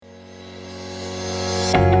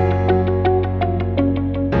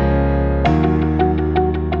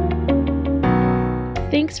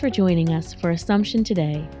for joining us for Assumption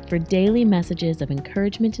Today for daily messages of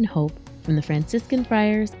encouragement and hope from the Franciscan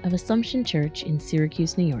Friars of Assumption Church in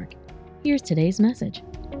Syracuse, New York. Here's today's message.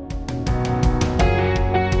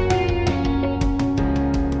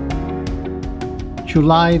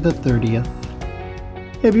 July the 30th.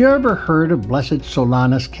 Have you ever heard of Blessed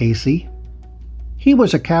Solanus Casey? He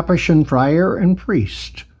was a Capuchin friar and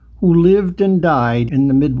priest who lived and died in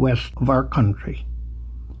the Midwest of our country.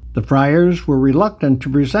 The friars were reluctant to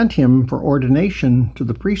present him for ordination to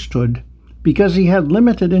the priesthood because he had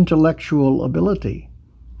limited intellectual ability.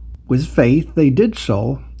 With faith, they did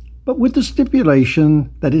so, but with the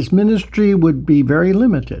stipulation that his ministry would be very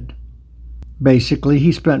limited. Basically,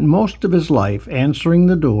 he spent most of his life answering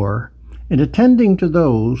the door and attending to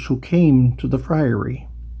those who came to the friary.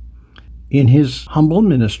 In his humble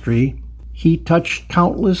ministry, he touched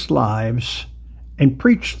countless lives and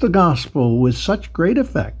preached the gospel with such great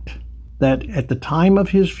effect that at the time of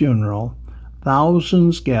his funeral,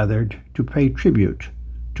 thousands gathered to pay tribute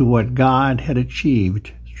to what God had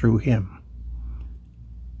achieved through him.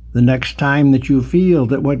 The next time that you feel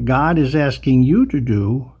that what God is asking you to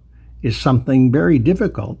do is something very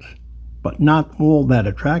difficult, but not all that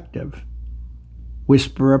attractive,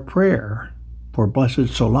 whisper a prayer for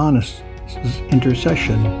Blessed Solanus'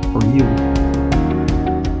 intercession for you.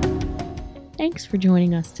 Thanks for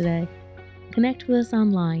joining us today. Connect with us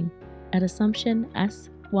online at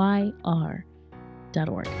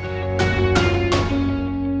AssumptionSYR.org.